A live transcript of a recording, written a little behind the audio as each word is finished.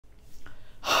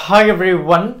Hi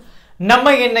everyone.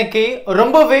 நம்ம இன்னைக்கு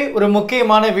ரொம்பவே ஒரு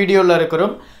முக்கியமான வீடியோல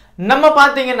இருக்கிறோம். நம்ம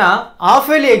பாத்தீங்கன்னா half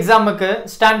yearly எக்ஸாமுக்கு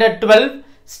ஸ்டாண்டர்ட் 12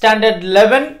 ஸ்டாண்டர்ட்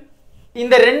 11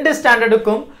 இந்த ரெண்டு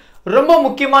ஸ்டாண்டர்டுக்கும் ரொம்ப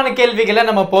முக்கியமான கேள்விகளை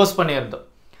நம்ம போஸ்ட் பண்ணியிருந்தோம்.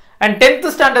 And 10th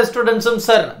ஸ்டாண்டர்ட் ஸ்டூடண்ட்ஸும்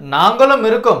சார் நாங்களும்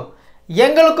இருக்கோம்,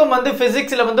 எங்களுக்கும் வந்து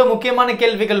பிசிக்ஸ்ல வந்து முக்கியமான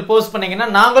கேள்விகள் போஸ்ட் பண்ணீங்கன்னா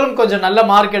நாங்களும் கொஞ்சம் நல்ல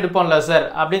மார்க் எடுப்போம்ல சார்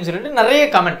அப்படின்னு சொல்லிட்டு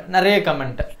நிறைய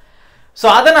கமெண்ட். ஸோ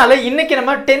அதனால இன்னைக்கு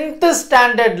நம்ம 10th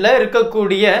ஸ்டாண்டர்ட்ல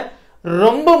இருக்கக்கூடிய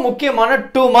ரொம்ப முக்கியமான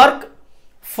 2 மார்க்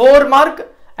 4 மார்க்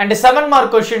அண்ட் 7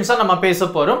 மார்க் கொஸ்டின்ஸை நம்ம பேச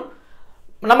போறோம்.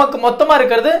 நமக்கு மொத்தமா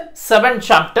இருக்கிறது 7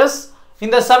 சாப்டர்ஸ்.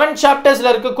 இந்த 7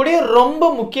 சாப்டர்ஸ்ல இருக்கக்கூடிய ரொம்ப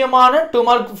முக்கியமான 2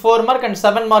 மார்க் 4 மார்க் அண்ட்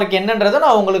 7 மார்க் என்னன்றதை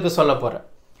நான் உங்களுக்கு சொல்ல போறேன்.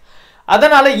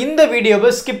 அதனால இந்த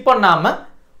வீடியோவை ஸ்கிப் பண்ணாம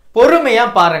பொறுமையா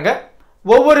பாருங்க.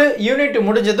 ஒவ்வொரு யூனிட்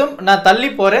முடிஞ்சதும் நான்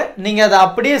தள்ளி போறேன், நீங்க அதை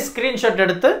அப்படியே ஸ்கிரீன்ஷாட்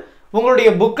எடுத்து உங்களுடைய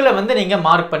புக்கில் வந்து நீங்கள்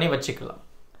மார்க் பண்ணி வச்சுக்கலாம்.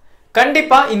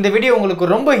 கண்டிப்பாக இந்த வீடியோ உங்களுக்கு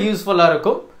ரொம்ப யூஸ்ஃபுல்லாக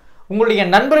இருக்கும். உங்களுடைய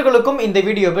நண்பர்களுக்கும் இந்த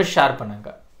வீடியோவை ஷேர் பண்ணுங்க.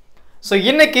 ஸோ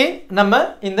இன்னைக்கு நம்ம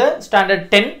இந்த ஸ்டாண்டர்ட்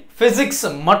 10 ஃபிசிக்ஸ்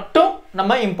மட்டும்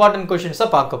நம்ம இம்பார்ட்டன்ட் கொஷின்ஸை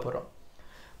பார்க்க போகிறோம்.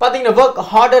 பார்த்தீங்கன்னா ஒர்க்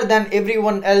ஹார்டர் தேன் every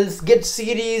one else, get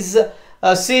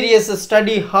serious,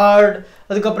 study hard,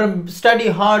 அதுக்கப்புறம் study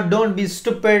hard, don't be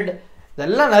stupid,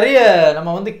 இதெல்லாம் நிறைய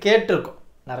நம்ம வந்து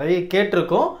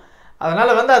கேட்டிருக்கோம்.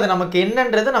 அதனால் வந்து அது நமக்கு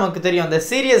என்னன்றது நமக்கு தெரியும், அந்த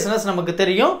சீரியஸ்னஸ் நமக்கு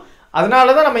தெரியும்.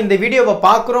 அதனால தான் நம்ம இந்த வீடியோவை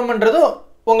பார்க்குறோம்ன்றதும்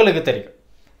உங்களுக்கு தெரியும்.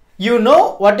 You know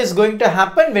what is going to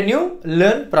happen when you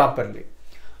learn properly.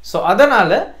 So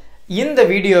அதனால் இந்த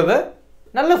வீடியோவை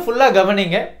நல்லா ஃபுல்லாக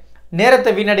கவனிங்க,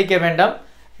 நேரத்தை வீணடிக்க வேண்டாம்.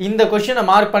 இந்த கொஷினை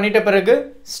மார்க் பண்ணிட்ட பிறகு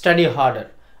ஸ்டடி ஹார்டர்,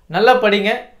 நல்லா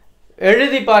படிங்க,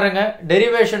 எழுதி பாருங்கள்,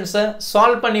 டெரிவேஷன்ஸை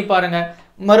சால்வ் பண்ணி பாருங்கள்,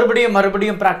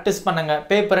 மறுபடியும் ப்ராக்டிஸ் பண்ணுங்கள்,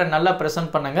 பேப்பரை நல்லா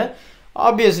ப்ரெசென்ட் பண்ணுங்கள்.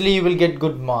 Obviously you will get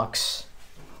good marks.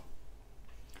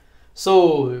 So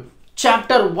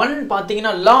chapter 1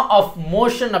 பாத்தீங்கன்னா law of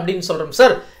motion அப்படின்னு சொல்றோம்.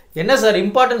 சார் என்ன சார்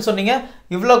இம்பார்ட்டன்ட் சொன்னீங்க,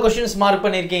 இவ்வளோ கொஸ்டின்ஸ் மார்க்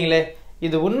பண்ணியிருக்கீங்களே,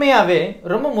 இது உண்மையாவே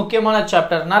ரொம்ப முக்கியமான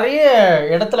சாப்டர். நிறைய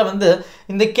இடத்துல வந்து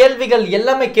இந்த கேள்விகள்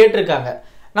எல்லாமே கேட்டிருக்காங்க.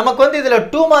 நமக்கு வந்து இதில்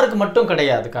 2 மார்க் மட்டும்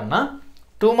கிடையாது கண்ணா,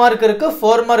 2 மார்க் இருக்கு,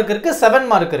 4 மார்க் இருக்கு, 7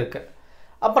 மார்க் இருக்கு.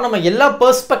 அப்போ நம்ம எல்லா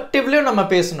பெர்ஸ்பெக்டிவ்லையும் நம்ம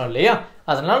பேசணும் இல்லையா,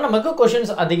 அதனால நமக்கு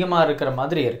கொஷின்ஸ் அதிகமாக இருக்கிற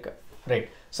மாதிரி இருக்கு. ரைட்,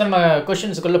 ஸோ நம்ம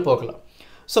கொஷின்ஸுக்குள்ளே போகலாம்.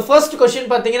 ஸோ ஃபர்ஸ்ட் கொஷின்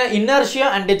பார்த்தீங்கன்னா இனர்ஷியா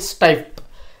அண்ட் இட்ஸ் டைப்.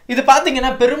 இது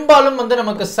பார்த்தீங்கன்னா பெரும்பாலும் வந்து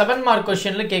நமக்கு 7 மார்க்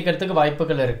கொஷினில் கேட்கறதுக்கு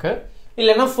வாய்ப்புகள் இருக்குது,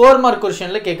 இல்லைன்னா 4 மார்க்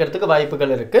கொஷினில் கேட்கறதுக்கு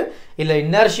வாய்ப்புகள் இருக்குது, இல்லை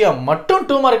இனர்ஷியா மட்டும்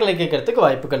 2 மார்க்கில் கேட்கறதுக்கு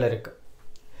வாய்ப்புகள் இருக்குது.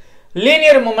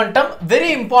 Linear momentum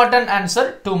very important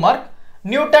answer 2 mark.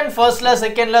 Newton ஃபர்ஸ்ட்ல,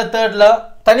 செகண்ட்ல, தேர்ட்ல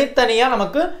தனித்தனியாக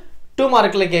நமக்கு 2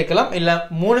 மார்க்கில் கேட்கலாம், இல்லை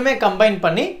மூணுமே கம்பைன்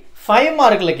பண்ணி 5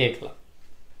 மார்க்கில் கேட்கலாம்.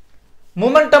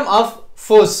 மொமெண்டம் ஆஃப்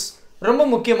ஃபோர்ஸ் ரொம்ப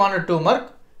முக்கியமான 2 மார்க்.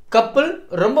 கப்பல்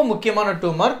ரொம்ப முக்கியமான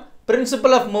 2 மார்க்.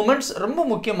 பிரின்சிபல் ஆஃப் மூமெண்ட்ஸ் ரொம்ப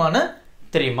முக்கியமான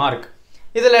 3 மார்க்.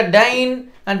 இதில் டைன்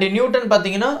அண்ட் நியூட்டன்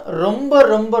பார்த்தீங்கன்னா ரொம்ப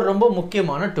ரொம்ப ரொம்ப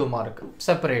முக்கியமான 2 மார்க்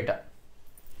செப்பரேட்டாக.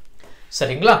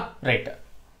 சரிங்களா? Right.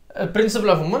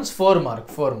 Principal of moments 4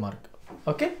 mark.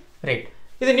 Okay, right.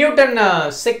 இது நியூட்டன்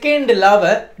செகண்ட்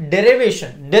லாவை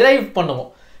டெரைவ்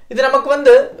பண்ணுவோம். இது நமக்கு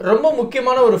வந்து ரொம்ப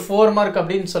முக்கியமான ஒரு 4 மார்க்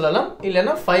அப்படின்னு சொல்லலாம்,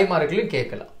 இல்லைன்னா 5 மார்க்லையும்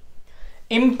கேட்கலாம்.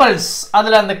 இம்பல்ஸ்,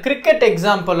 அதில் அந்த கிரிக்கெட்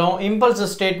எக்ஸாம்பிளும் இம்பல்ஸ்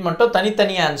ஸ்டேட்மெண்ட்டும்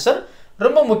தனித்தனி ஆன்சர்,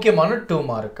 ரொம்ப முக்கியமான 2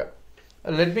 mark.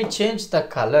 Let me change the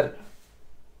colour.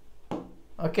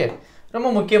 Okay,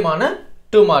 ரொம்ப முக்கியமான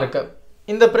 2 மார்க்.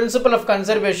 இந்த principal of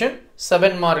conservation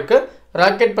 7 mark.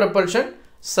 Rocket propulsion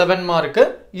 7 mark.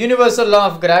 Universal law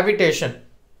of gravitation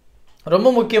ரொம்ப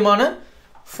முக்கியமான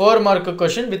 4 மார்க்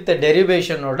கொஷின் வித்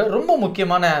டெரிவேஷனோட ரொம்ப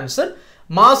முக்கியமான answer.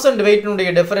 Mass and வெயிட்னுடைய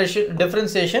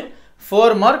differentiation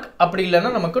 4 mark, அப்படி இல்லைன்னா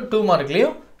நமக்கு 2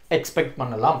 மார்க்லையும் எக்ஸ்பெக்ட்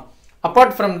பண்ணலாம்.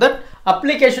 Apart from that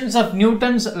applications of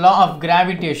Newton's law of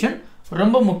gravitation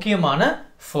ரொம்ப முக்கியமான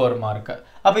 4 மார்க்.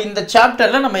 அப்போ இந்த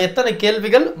சாப்டரில் நம்ம எத்தனை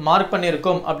கேள்விகள் மார்க்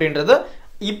பண்ணியிருக்கோம் அப்படின்றத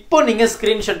இப்போ நீங்கள்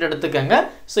ஸ்க்ரீன்ஷாட் எடுத்துக்கோங்க.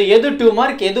 ஸோ எது 2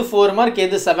 மார்க், எது 4 மார்க்,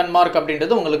 எது 7 மார்க்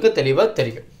அப்படின்றது உங்களுக்கு தெளிவாக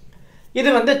தெரியும். இது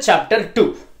வந்து சாப்டர் 2.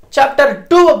 சாப்டர்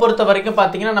 2 பொறுத்த வரைக்கும்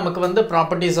பார்த்தீங்கன்னா நமக்கு வந்து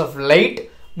properties of light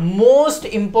most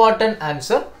important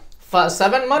answer.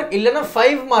 7 mark இல்லைன்னா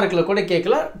 5 மார்க்கில் கூட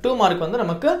கேட்கலாம். 2 மார்க் வந்து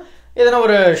நமக்கு எதனா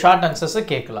ஒரு ஷார்ட் ஆன்சர்ஸை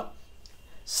கேட்கலாம்.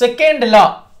 Second law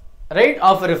right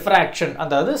of refraction,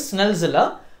 அதாவது ஸ்னெல்ஸ் லா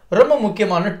ரொம்ப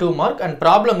முக்கியமான 2 மார்க் அண்ட்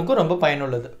ப்ராப்ளமுக்கும் ரொம்ப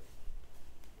பயனுள்ளது.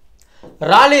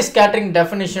 ராலி scattering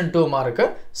definition 2 mark.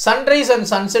 Sunrise and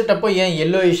sunset அப்போ ஏன்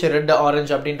yellowish ரெட்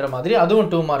ஆரஞ்சு அப்படின்ற மாதிரி அதுவும்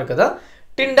 2 மார்க் தான்.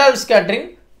 டிண்டால் ஸ்கேட்டரிங்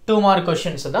 2 மார்க்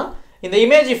கொஷின்ஸ் தான். இந்த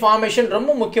இமேஜ் ஃபார்மேஷன்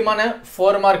ரொம்ப முக்கியமான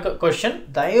 4 மார்க் கொஷின்,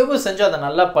 தயவு செஞ்சு அதை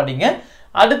நல்லா படிங்க.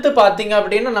 அடுத்து பார்த்தீங்க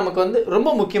அப்படின்னா நமக்கு வந்து ரொம்ப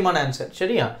முக்கியமான ஆன்சர்.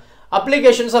 சரியா?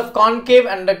 Applications of concave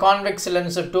and convex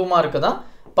lens 2 mark தான்.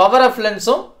 பவர் ஆஃப்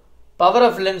லென்ஸும் பவர்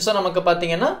ஆஃப் லென்ஸும் நமக்கு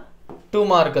பார்த்தீங்கன்னா 2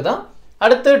 மார்க்கு தான்.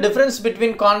 அடுத்து difference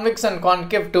between convex and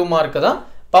concave 2 mark தான்.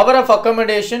 பவர் ஆஃப்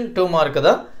அக்கமடேஷன் 2 மார்க்கு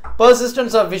தான்.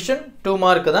 பர்சிஸ்டன்ஸ் ஆஃப் விஷன் 2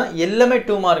 மார்க்கு தான். எல்லாமே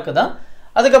 2 மார்க்கு தான்.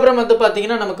 அதுக்கப்புறம் வந்து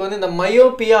பார்த்தீங்கன்னா நமக்கு வந்து இந்த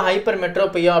மயோபியா ஹைப்பர்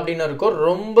மெட்ரோபியா அப்படின்னு இருக்கும்.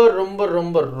 ரொம்ப ரொம்ப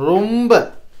ரொம்ப ரொம்ப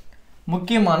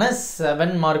முக்கியமான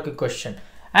 7 மார்க் கொஸ்டின்.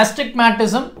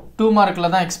 ஆஸ்டிக்மேட்டிசம் 2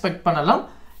 மார்க்கில் தான் எக்ஸ்பெக்ட் பண்ணலாம்.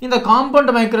 இந்த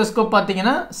காம்பவுண்ட் மைக்ரோஸ்கோப்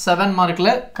பார்த்தீங்கன்னா 7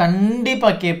 மார்க்கில்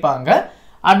கண்டிப்பாக கேட்பாங்க.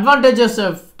 அட்வான்டேஜஸ்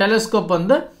ஆஃப் டெலிஸ்கோப்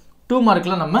வந்து 2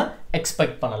 மார்க்கில் நம்ம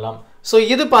எக்ஸ்பெக்ட் பண்ணலாம். ஸோ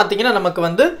இது பார்த்தீங்கன்னா நமக்கு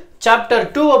வந்து சாப்டர்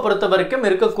 2 பொறுத்த வரைக்கும்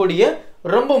இருக்கக்கூடிய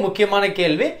ரொம்ப முக்கியமான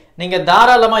கேள்வி. நீங்கள்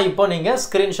தாராளமாக இப்போ நீங்கள்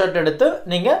ஸ்க்ரீன்ஷாட் எடுத்து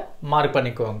நீங்கள் மார்க்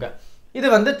பண்ணிக்கோங்க. இது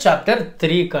வந்து சாப்டர்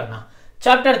 3க்கான.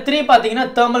 சாப்டர் 3 பார்த்தீங்கன்னா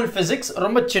தெர்மல் ஃபிசிக்ஸ்.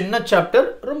 ரொம்ப சின்ன சாப்டர்,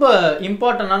 ரொம்ப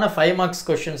இம்பார்ட்டண்டான 5 மார்க்ஸ்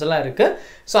கொஸ்டின்ஸ் எல்லாம் இருக்குது.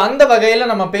 ஸோ அந்த வகையில்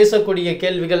நம்ம பேசக்கூடிய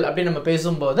கேள்விகள் அப்படின்னு நம்ம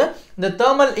பேசும்போது இந்த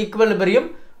தெர்மல் ஈக்குவலிபிரியம்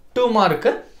 2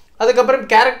 மார்க்கு. அதுக்கப்புறம்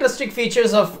கேரக்டரிஸ்டிக்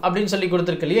ஃபீச்சர்ஸ் ஆஃப் அப்படின்னு சொல்லி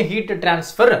கொடுத்துருக்கு இல்லையா, ஹீட்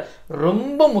டிரான்ஸ்ஃபர்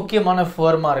ரொம்ப முக்கியமான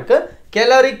 4 மார்க்கு.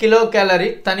 கேலரி கிலோ கேலரி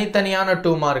தனித்தனியான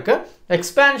 2 மார்க்கு.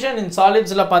 எக்ஸ்பேன்ஷன் இன்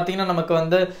சாலிட்ஸில் பார்த்தீங்கன்னா நமக்கு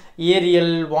வந்து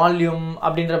ஏரியல் வால்யூம்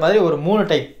அப்படின்ற மாதிரி ஒரு 3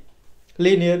 டைப்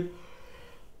லீனியர்,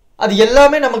 அது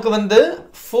எல்லாமே நமக்கு வந்து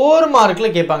 4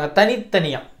 மார்க்கில் கேட்பாங்க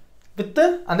தனித்தனியாக வித்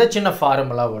அந்த சின்ன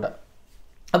ஃபார்முலாவோட.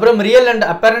 அப்புறம் real and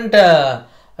apparent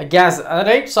case,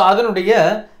 right. So அதனுடைய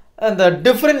அந்த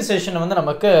டிஃப்ரென்சியேஷனை வந்து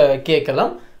நமக்கு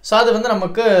கேட்கலாம். ஸோ அது வந்து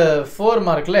நமக்கு 4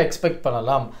 மார்க்கில் எக்ஸ்பெக்ட்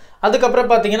பண்ணலாம். அதுக்கப்புறம்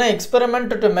பார்த்தீங்கன்னா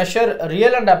experiment to measure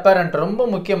real and apparent ரொம்ப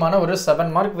முக்கியமான ஒரு 7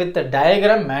 மார்க் வித்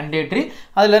டயக்ராம் மேண்டேட்ரி.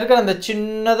 அதில் இருக்கிற அந்த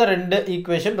சின்னதாக 2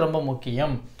 ஈக்குவேஷன் ரொம்ப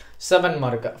முக்கியம், 7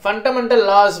 மார்க். ஃபண்டமெண்டல்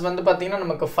லாஸ் வந்து பார்த்தீங்கன்னா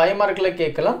நமக்கு 5 மார்க்கில்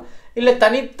கேட்கலாம். இல்லை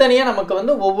தனித்தனியாக நமக்கு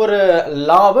வந்து ஒவ்வொரு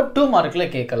லாவை 2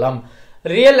 மார்க்கில் கேட்கலாம்.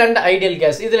 ரியல் அண்ட் ஐடியல்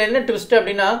கேஸ், இதில் என்ன ட்விஸ்ட்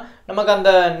அப்படின்னா நமக்கு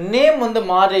அந்த நேம் வந்து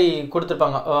மாறி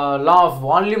கொடுத்துருப்பாங்க. லா ஆஃப்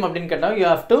வால்யூம் அப்படின்னு கேட்டால் you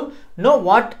have to know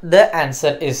what the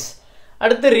answer is.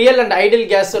 அடுத்து ரியல் அண்ட் ஐடியல்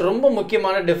கேஸ் ரொம்ப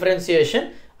முக்கியமான டிஃபரன்சியேஷன்.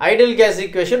 ஐடியல் கேஸ்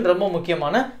ஈக்குவேஷன் ரொம்ப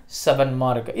முக்கியமான 7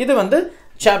 மார்க். இது வந்து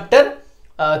சாப்டர்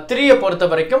 3 பொறுத்த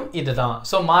வரைக்கும் இதுதான்.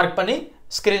 ஸோ மார்க் பண்ணி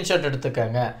ஸ்க்ரீன்ஷாட்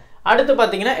எடுத்துக்கோங்க. அடுத்து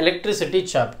பார்த்தீங்கன்னா எலக்ட்ரிசிட்டி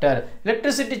சாப்டர்.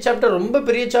 எலக்ட்ரிசிட்டி சாப்டர் ரொம்ப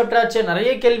பெரிய சாப்டர் ஆச்சு,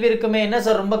 நிறைய கேள்வி இருக்குமே, என்ன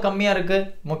சார் ரொம்ப கம்மியாக இருக்குது?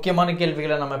 முக்கியமான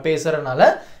கேள்விகளை நம்ம பேசுகிறனால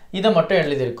இதை மட்டும்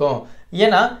எழுதியிருக்கோம்.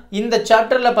 ஏன்னா இந்த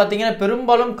சாப்டரில் பார்த்தீங்கன்னா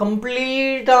பெரும்பாலும்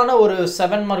கம்ப்ளீட்டான ஒரு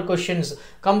 7 மார்க் கொஷின்ஸ்,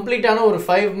 கம்ப்ளீட்டான ஒரு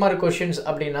 5 மார்க் கொஷின்ஸ்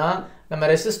அப்படின்னா நம்ம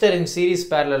ரெசிஸ்டர் இன் சீரீஸ்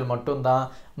பேரலல் மட்டும்தான்.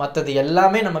 மற்றது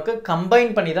எல்லாமே நமக்கு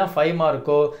கம்பைன் பண்ணி தான் 5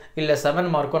 மார்க்கோ இல்லை 7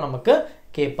 மார்க்கோ நமக்கு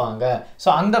கேட்பாங்க. ஸோ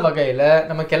அந்த வகையில்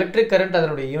நமக்கு எலக்ட்ரிக் கரண்ட்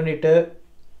அதனுடைய யூனிட்டு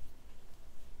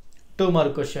 2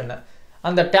 மார்க் கொஸ்டின்.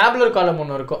 அந்த டேப்லர் காலம்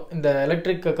ஒன்று இருக்கும் இந்த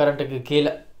எலக்ட்ரிக் கரண்ட்டுக்கு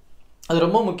கீழே, அது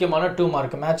ரொம்ப முக்கியமான 2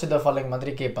 மார்க். மேட்ச் த ஃபாலோயிங்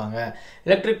மாதிரி கேட்பாங்க.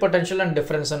 எலக்ட்ரிக் பொட்டன்ஷியல் அண்ட்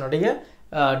டிஃபரன்ஸனுடைய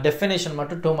டெஃபினேஷன்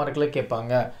மட்டும் 2 மார்க்கில்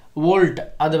கேட்பாங்க. வோல்ட்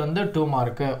அது வந்து 2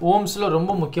 மார்க்கு. ஓம்ஸில்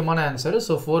ரொம்ப முக்கியமான ஆன்சரு,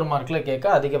 ஸோ 4 மார்க்கில் கேட்க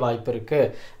அதிக வாய்ப்பு இருக்குது.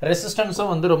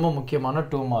 ரெசிஸ்டன்ஸும் வந்து ரொம்ப முக்கியமான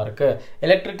 2 மார்க்கு.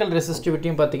 எலக்ட்ரிக்கல்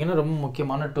ரெசிஸ்டிவிட்டியும் பார்த்தீங்கன்னா ரொம்ப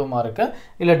முக்கியமான 2 மார்க்கு.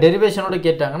 இல்லை டெரிவேஷனோட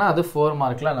கேட்டாங்கன்னா அது 4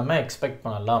 மார்க்கில் நம்ம எக்ஸ்பெக்ட்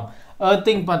பண்ணலாம்.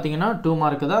 எர்த்திங் பார்த்தீங்கன்னா 2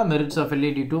 மார்க்கு தான். மெரிட்ஸ் ஆஃப்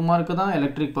எல்இடி 2 மார்க்கு தான்.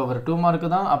 எலக்ட்ரிக் பவர் 2 மார்க்கு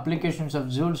தான். Applications of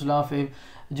joules law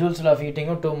of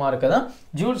ஹீட்டிங்கும் 2 mark தான்.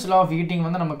 ஜூல்ஸ் லா ஆஃப் ஹீட்டிங்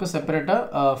வந்து நமக்கு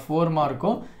செப்பரேட்டாக 4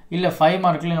 மார்க்கும் இல்லை 5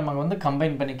 மார்க்லையும் நமக்கு வந்து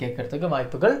கம்பைன் பண்ணி கேட்கறதுக்கு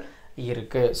வாய்ப்புகள்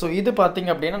இருக்குது. ஸோ இது பார்த்தீங்க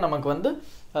அப்படின்னா நமக்கு வந்து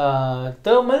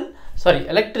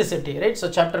எலக்ட்ரிசிட்டி, ரைட். ஸோ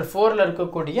சாப்டர் 4ல்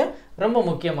இருக்கக்கூடிய ரொம்ப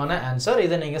முக்கியமான ஆன்சர்.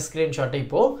 இதை நீங்கள் ஸ்க்ரீன்ஷாட்டை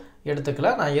இப்போது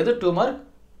எடுத்துக்கலாம். நான் எது 2 மார்க்,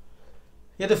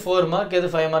 எது 4 மார்க், எது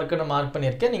 5 மார்க்குன்னு மார்க்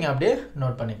பண்ணியிருக்கேன், நீங்கள் அப்படியே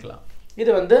நோட் பண்ணிக்கலாம்.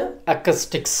 இது வந்து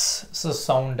அக்கஸ்டிக்ஸ், ஸோ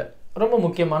சவுண்டு ரொம்ப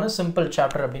முக்கியமான சிம்பிள்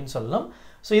சாப்டர் அப்படின்னு சொல்லலாம்.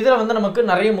 ஸோ இதில் வந்து நமக்கு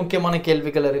நிறைய முக்கியமான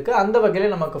கேள்விகள் இருக்குது. அந்த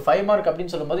வகையில் நமக்கு 5 மார்க்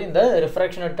அப்படின்னு சொல்லும்போது இந்த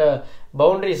ரிஃப்ராக்ஷன் அட்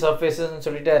பவுண்டரி சர்ஃபேஸஸ்ன்னு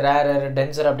சொல்லிட்டு ரேர்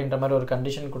டென்சர் அப்படின்ற மாதிரி ஒரு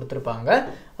கண்டிஷன் கொடுத்துருப்பாங்க.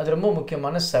 அது ரொம்ப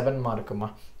முக்கியமான 7 மார்க்குமா,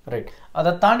 ரைட்.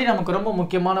 அதை தாண்டி நமக்கு ரொம்ப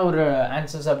முக்கியமான ஒரு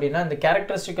ஆன்சர்ஸ் அப்படின்னா இந்த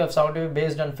characteristic of sound wave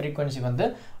based on frequency வந்து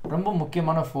ரொம்ப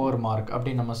முக்கியமான 4 மார்க்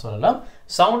அப்படின்னு நம்ம சொல்லலாம்.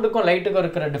 சவுண்டுக்கும் லைட்டுக்கும்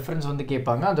இருக்கிற டிஃப்ரென்ஸ் வந்து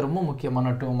கேட்பாங்க, அது ரொம்ப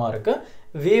முக்கியமான 2 மார்க்கு.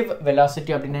 வேவ்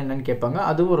வெலாசிட்டி அப்படின்னு என்னென்னு கேட்பாங்க,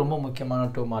 அதுவும் ரொம்ப முக்கியமான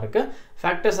 2 mark.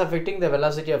 Factors affecting the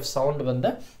velocity of sound வந்து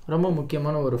ரொம்ப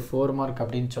முக்கியமான ஒரு 4 மார்க்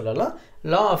அப்படின்னு சொல்லலாம்.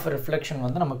 லா ஆஃப் ரிஃப்ளெக்ஷன்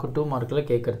வந்து நமக்கு 2 மார்க்கில்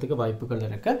கேட்கறதுக்கு வாய்ப்புகள்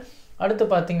இருக்குது. அடுத்து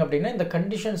பார்த்தீங்க அப்படின்னா இந்த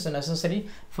conditions necessary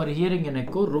for hearing in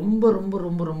echo ரொம்ப ரொம்ப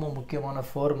ரொம்ப ரொம்ப முக்கியமான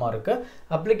 4 மார்க்கு.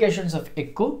 அப்ளிகேஷன்ஸ் ஆஃப்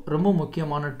எக்கோ ரொம்ப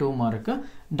முக்கியமான 2 மார்க்கு.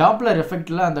 டாப்லர்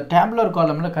எஃபெக்டில் அந்த டேப்லர்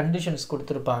காலமில் கண்டிஷன்ஸ்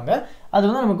கொடுத்துருப்பாங்க, அது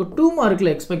வந்து நமக்கு 2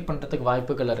 மார்க்கில் எக்ஸ்பெக்ட் பண்ணுறதுக்கு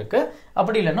வாய்ப்புகள் இருக்குது.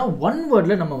 அப்படி இல்லைன்னா 1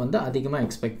 வேர்டில் நம்ம வந்து அதிகமாக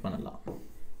எக்ஸ்பெக்ட் பண்ணலாம்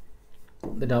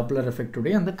இந்த டாப்லர்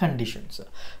எஃபெக்டுடைய அந்த கண்டிஷன்ஸ்.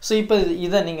 ஸோ இப்போ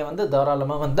இதை நீங்கள் வந்து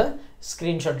தாராளமாக வந்து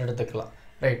ஸ்க்ரீன்ஷாட் எடுத்துக்கலாம்.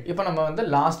 ரைட், இப்போ நம்ம வந்து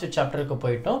லாஸ்ட் சாப்டருக்கு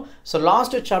போயிட்டோம். ஸோ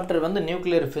லாஸ்ட் சாப்டர் வந்து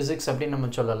நியூக்ளியர் ஃபிசிக்ஸ் அப்படின்னு நம்ம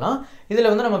சொல்லலாம். இதில்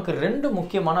வந்து நமக்கு 2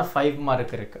 முக்கியமான 5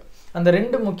 மார்க் இருக்குது. அந்த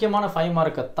 2 முக்கியமான 5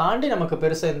 மார்க்கை தாண்டி நமக்கு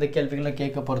பெருசாக எந்த கேள்விகளும்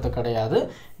கேட்க போகிறது கிடையாது.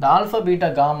 இந்த ஆல்ஃபா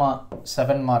பீட்டா காமா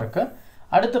 7 மார்க்கு,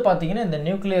 அடுத்து பார்த்தீங்கன்னா இந்த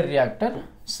நியூக்ளியர் ரியாக்டர்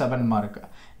 7 மார்க்கு.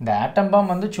 இந்த ஆட்டம்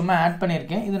பாம் வந்து சும்மா ஆட்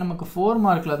பண்ணியிருக்கேன், இது நமக்கு 4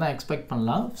 மார்க்கில் தான் எக்ஸ்பெக்ட்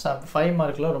பண்ணலாம். 5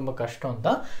 மார்க்கில் ரொம்ப கஷ்டம்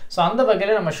தான். ஸோ அந்த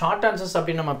வகையில் நம்ம ஷார்ட் ஆன்சர்ஸ்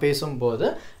அப்படின்னு நம்ம பேசும்போது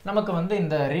நமக்கு வந்து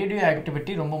இந்த ரேடியோ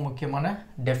ஆக்டிவிட்டி ரொம்ப முக்கியமான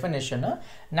definition.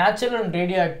 Natural and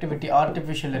radio activity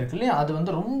artificial இருக்கு இல்லையா, அது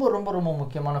வந்து ரொம்ப ரொம்ப ரொம்ப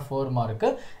முக்கியமான 4 மார்க்கு.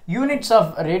 யூனிட்ஸ்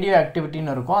ஆஃப் ரேடியோ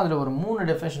ஆக்டிவிட்டின்னு இருக்கும், அதில் ஒரு 3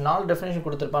 டெஃபினேஷன் 4 டெஃபினேஷன்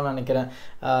கொடுத்துருப்பான்னு நினைக்கிறேன்.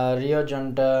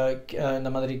 ரியோஜென்ட்,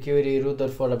 இந்த மாதிரி கியூரி,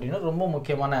 ரூதர்ஃபோர்ட் அப்படின்னு ரொம்ப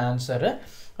முக்கியமான ஆன்சரு.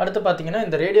 அடுத்து பார்த்தீங்கன்னா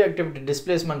இந்த ரேடியோ ஆக்டிவிட்டி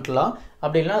டிஸ்பிளேஸ்மெண்ட்லாம்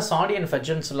அப்படின்னா சாடி அண்ட்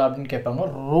ஃபெஜன்ஸ்லாம் அப்படின்னு கேட்பாங்க.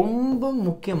 ரொம்ப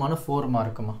முக்கியமான 4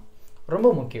 மார்க்குமா, ரொம்ப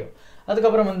முக்கியம்.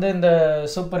 அதுக்கப்புறம் வந்து இந்த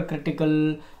சூப்பர் கிரிட்டிக்கல்,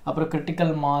 அப்புறம்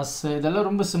கிரிட்டிக்கல் மாஸ், இதெல்லாம்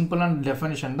ரொம்ப சிம்பிளான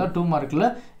டெஃபினிஷன் தான், 2 மார்க்கில்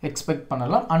எக்ஸ்பெக்ட்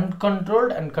பண்ணலாம்.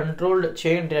 அன்கண்ட்ரோல்டு அண்ட் கண்ட்ரோல்டு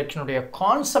செயின் ரியாக்ஷனுடைய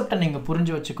கான்செப்டை நீங்கள்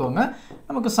புரிஞ்சு வச்சுக்கோங்க.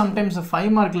 நமக்கு சம்டைம்ஸ்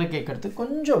 5 மார்க்கில் கேட்கறதுக்கு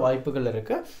கொஞ்சம் வாய்ப்புகள்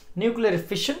இருக்குது. நியூக்ளியர்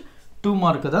ஃபிஷன் 2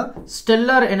 மார்க்கு தான்.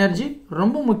 ஸ்டெல்லார் எனர்ஜி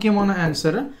ரொம்ப முக்கியமான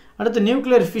ஆன்சரு. அடுத்து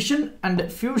நியூக்ளியர் ஃபிஷன் அண்ட்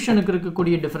ஃபியூஷனுக்கு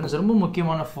இருக்கக்கூடிய டிஃபரன்ஸ் ரொம்ப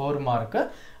முக்கியமான 4 மார்க்கு.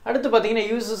 அடுத்து பார்த்தீங்கன்னா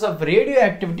யூசஸ் ஆஃப் ரேடியோ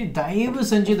ஆக்டிவிட்டி, தயவு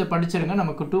செஞ்சு இதை படிச்சிருங்க,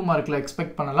 நமக்கு 2 மார்க்கில்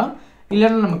எக்ஸ்பெக்ட் பண்ணலாம்.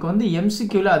 இல்லைன்னா நமக்கு வந்து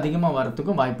எம்சிக்யூவில் அதிகமாக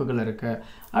வரத்துக்கும் வாய்ப்புகள் இருக்குது.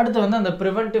 அடுத்து வந்து அந்த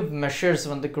ப்ரிவென்டிவ் மெஷர்ஸ்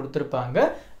வந்து கொடுத்துருப்பாங்க,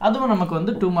 அதுவும் நமக்கு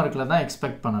வந்து 2 மார்க்கில் தான்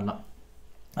எக்ஸ்பெக்ட் பண்ணலாம்.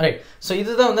 ரைட், ஸோ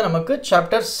இதுதான் வந்து நமக்கு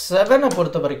சாப்டர் 7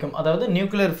 பொறுத்த வரைக்கும், அதாவது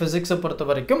நியூக்ளியர் ஃபிசிக்ஸை பொறுத்த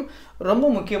வரைக்கும் ரொம்ப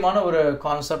முக்கியமான ஒரு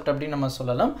கான்செப்ட் அப்படின்னு நம்ம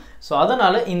சொல்லலாம். ஸோ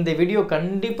அதனால் இந்த வீடியோ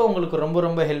கண்டிப்பாக உங்களுக்கு ரொம்ப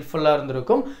ரொம்ப ஹெல்ப்ஃபுல்லாக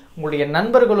இருந்திருக்கும். உங்களுடைய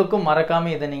நண்பர்களுக்கும்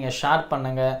மறக்காமல் இதை நீங்கள் ஷேர்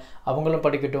பண்ணுங்கள், அவங்களும்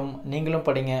படிக்கட்டும், நீங்களும்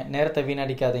படிங்க, நேரத்தை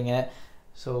வீணடிக்காதீங்க.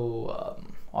 ஸோ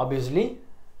ஆப்வியஸ்லி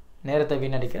நேரத்தை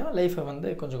வீணடிக்கிறோம், லைஃப்பை வந்து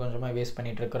கொஞ்சம் கொஞ்சமாக வேஸ்ட்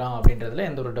பண்ணிகிட்டு இருக்கிறோம் அப்படின்றதுல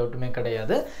எந்த ஒரு டவுட்டுமே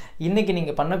கிடையாது. இன்றைக்கி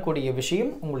நீங்கள் பண்ணக்கூடிய விஷயம்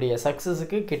உங்களுடைய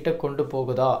சக்ஸஸுக்கு கிட்ட கொண்டு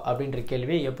போகுதா அப்படின்ற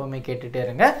கேள்வியை எப்போவுமே கேட்டுகிட்டே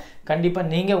இருங்க.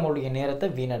 கண்டிப்பாக நீங்கள் உங்களுடைய நேரத்தை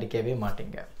வீணடிக்கவே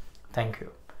மாட்டீங்க. Thank you.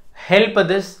 Help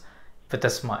this with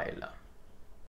a smile.